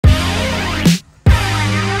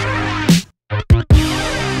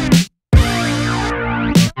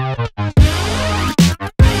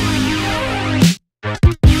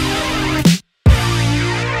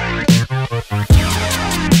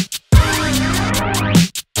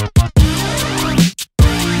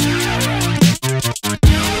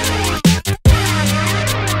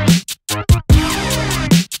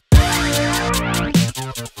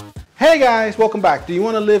guys, welcome back. Do you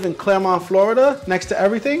want to live in Clermont, Florida, next to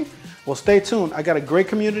everything? Well, stay tuned. I got a great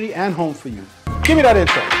community and home for you. Give me that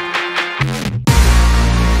intro.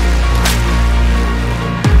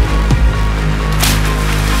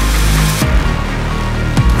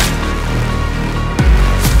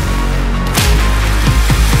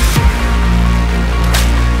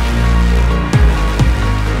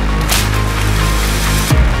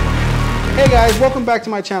 Hey guys, welcome back to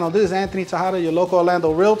my channel. This is Anthony Tejada, your local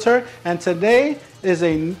Orlando realtor, and today this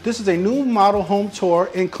is a new model home tour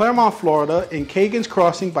in Clermont, Florida, in Cagan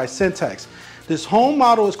Crossings by Centex. This home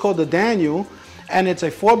model is called the Daniel, and it's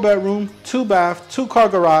a 4-bedroom, 2-bath, 2-car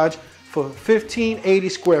garage for 1,580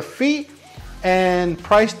 square feet and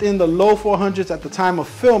priced in the low 400s at the time of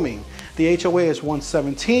filming. The HOA is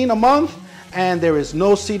 $117 a month, and there is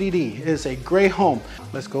no CDD. It is a great home.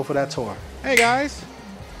 Let's go for that tour. Hey guys.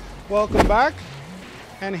 Welcome back,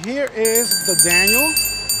 and here is the Daniel.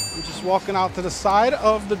 I'm just walking out to the side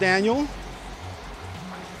of the Daniel.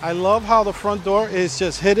 I love how the front door is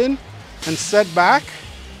just hidden and set back.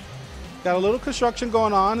 Got a little construction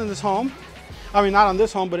going on in this home. I mean, not on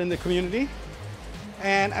this home, but in the community.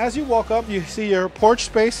 And as you walk up, you see your porch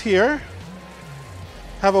space here.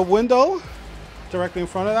 Have a window directly in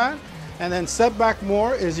front of that, and then set back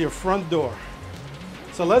more is your front door.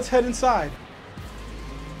 So let's head inside.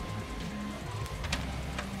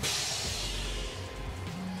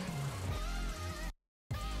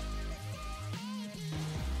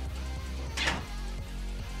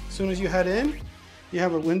 As soon as you head in, you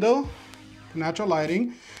have a window, natural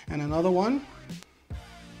lighting, and another one.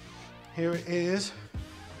 Here is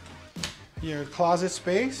your closet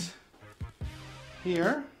space.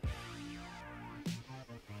 Here.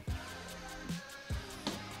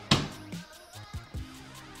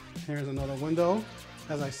 Here's another window,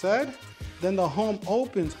 as I said. Then the home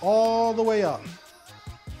opens all the way up.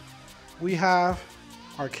 We have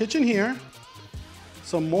our kitchen here,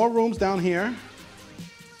 some more rooms down here.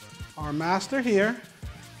 Our master here,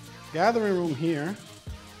 gathering room here,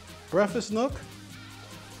 breakfast nook,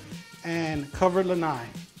 and covered lanai.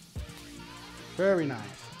 Very nice.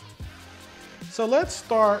 So let's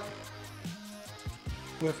start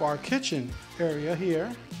with our kitchen area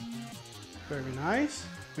here. Very nice.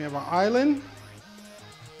 We have our island.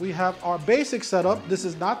 We have our basic setup. This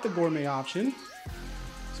is not the gourmet option.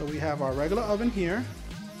 So we have our regular oven here,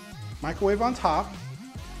 microwave on top.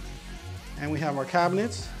 And we have our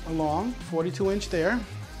cabinets along, 42-inch there.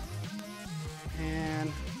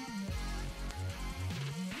 And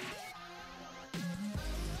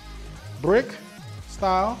brick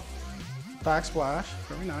style backsplash,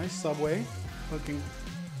 very nice, subway looking.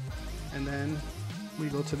 And then we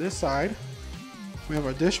go to this side. We have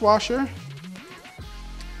our dishwasher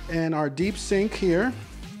and our deep sink here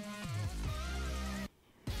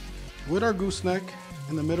with our gooseneck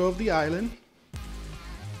in the middle of the island.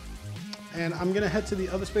 And I'm gonna head to the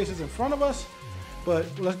other spaces in front of us, but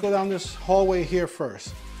let's go down this hallway here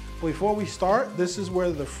first. Before we start, this is where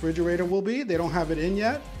the refrigerator will be. They don't have it in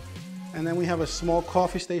yet. And then we have a small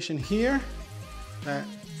coffee station here that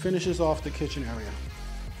finishes off the kitchen area.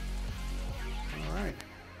 All right.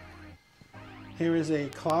 Here is a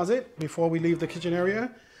closet before we leave the kitchen area,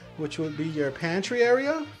 which would be your pantry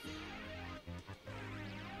area.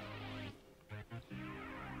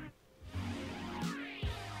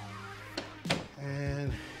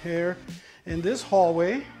 Here in this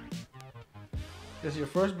hallway is your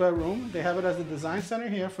first bedroom. They have it as a design center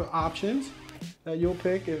here for options that you'll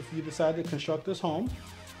pick if you decide to construct this home.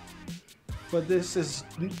 But this is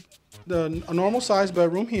a normal size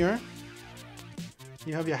bedroom here.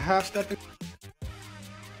 You have your half step.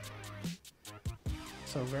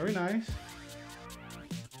 So very nice.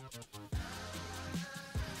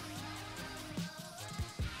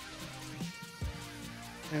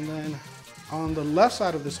 And then on the left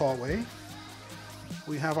side of this hallway,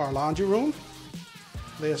 we have our laundry room.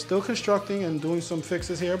 They are still constructing and doing some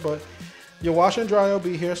fixes here, but your washer and dryer will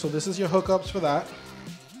be here, so this is your hookups for that.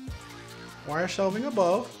 Wire shelving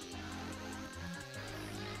above.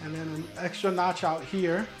 And then an extra notch out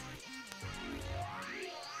here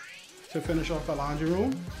to finish off the laundry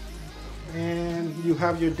room. And you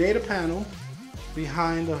have your data panel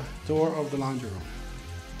behind the door of the laundry room.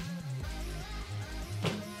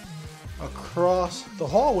 Across the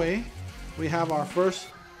hallway, we have our first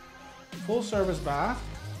full service bath.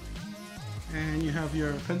 And you have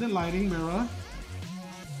your pendant lighting mirror.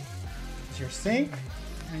 It's your sink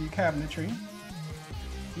and your cabinetry.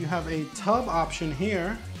 You have a tub option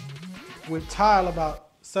here with tile about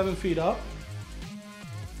 7 feet up.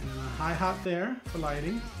 And then a high hot there for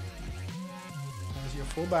lighting. There's your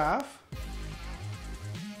full bath.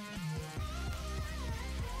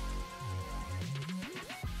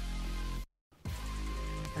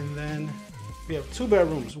 And then we have 2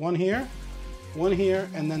 bedrooms, one here,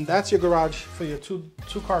 and then that's your garage for your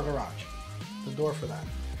two-car garage, the door for that.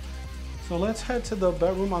 So let's head to the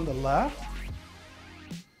bedroom on the left.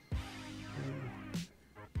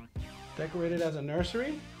 Decorated as a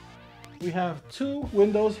nursery. We have 2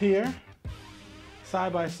 windows here,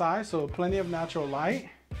 side by side, so plenty of natural light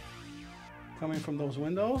coming from those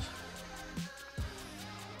windows.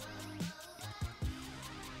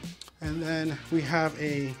 And then we have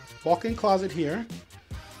a walk-in closet here.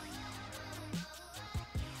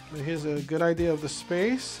 But here's a good idea of the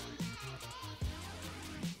space.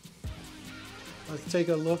 Let's take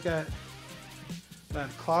a look at that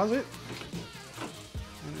closet.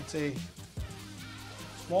 And it's a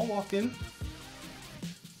small walk-in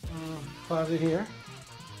closet here.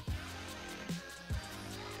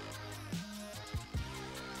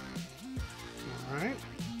 All right.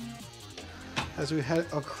 As we head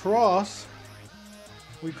across,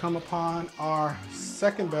 we come upon our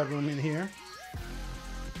 2nd bedroom in here.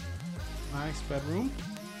 Nice bedroom.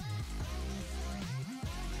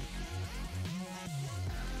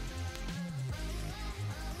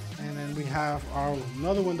 And then we have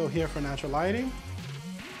another window here for natural lighting.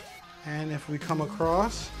 And if we come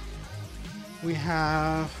across, we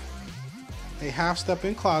have a half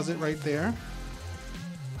step-in closet right there.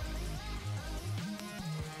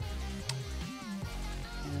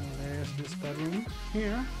 And there's this bedroom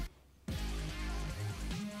here.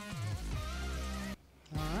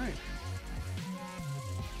 All right.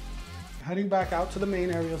 Heading back out to the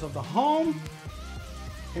main areas of the home.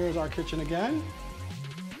 Here's our kitchen again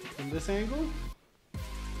from this angle.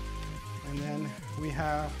 And then we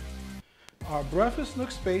have our breakfast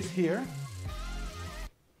nook space here.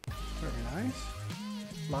 Very nice.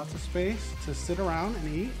 Lots of space to sit around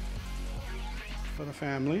and eat for the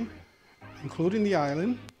family, including the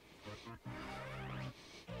island.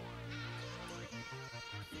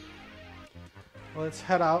 Let's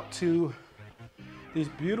head out to these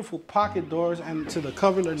beautiful pocket doors and to the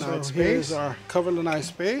covered lanai space. Here's our covered lanai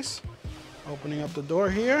space. Opening up the door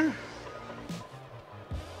here.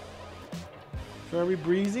 Very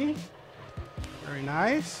breezy, very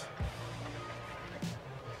nice.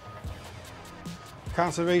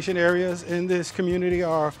 Conservation areas in this community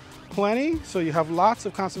are plenty, so you have lots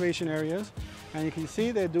of conservation areas. And you can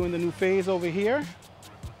see they're doing the new phase over here.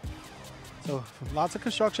 So lots of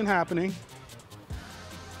construction happening.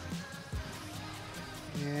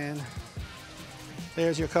 And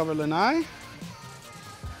there's your covered lanai.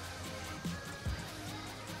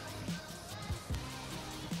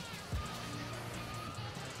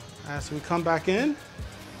 As we come back in,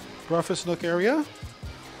 breakfast nook area.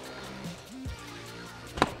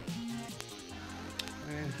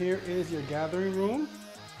 And here is your gathering room.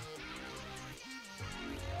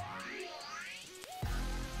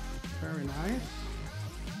 Very nice.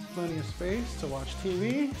 Plenty of space to watch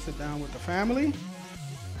TV, sit down with the family.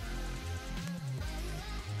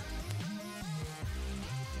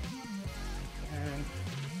 And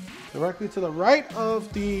directly to the right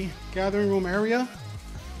of the gathering room area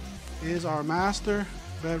is our master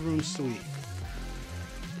bedroom suite.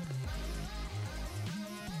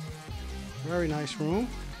 Very nice room,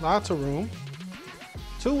 lots of room.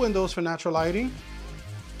 2 windows for natural lighting.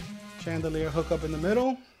 Chandelier hookup in the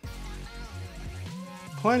middle.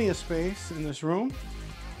 Plenty of space in this room.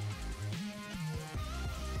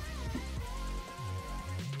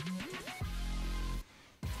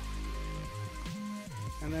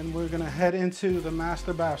 And then we're gonna head into the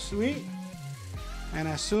master bath suite. And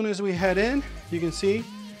as soon as we head in, you can see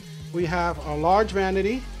we have a large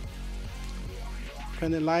vanity,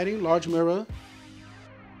 pendant lighting, large mirror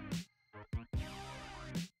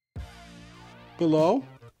below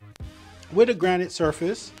with a granite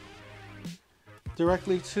surface.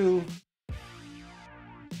 Directly to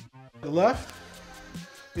the left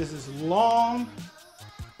is this long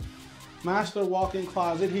master walk-in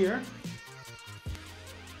closet here.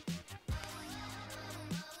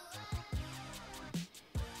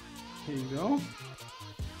 Here you go.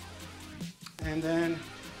 And then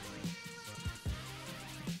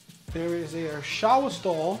there is a shower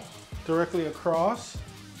stall directly across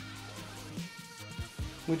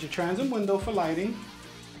with your transom window for lighting.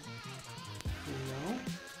 There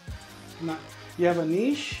you go. You have a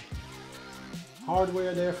niche,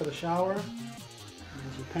 hardware there for the shower.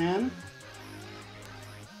 There's your pan.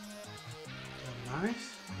 Very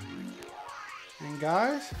nice. And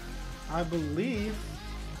guys, I believe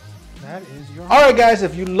that is your home. All right, guys,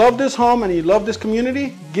 if you love this home and you love this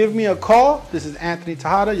community, give me a call. This is Anthony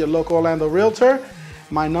Tejada, your local Orlando realtor.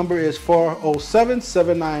 My number is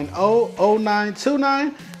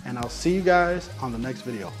 407-790-0929, and I'll see you guys on the next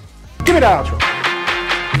video. Give me the outro.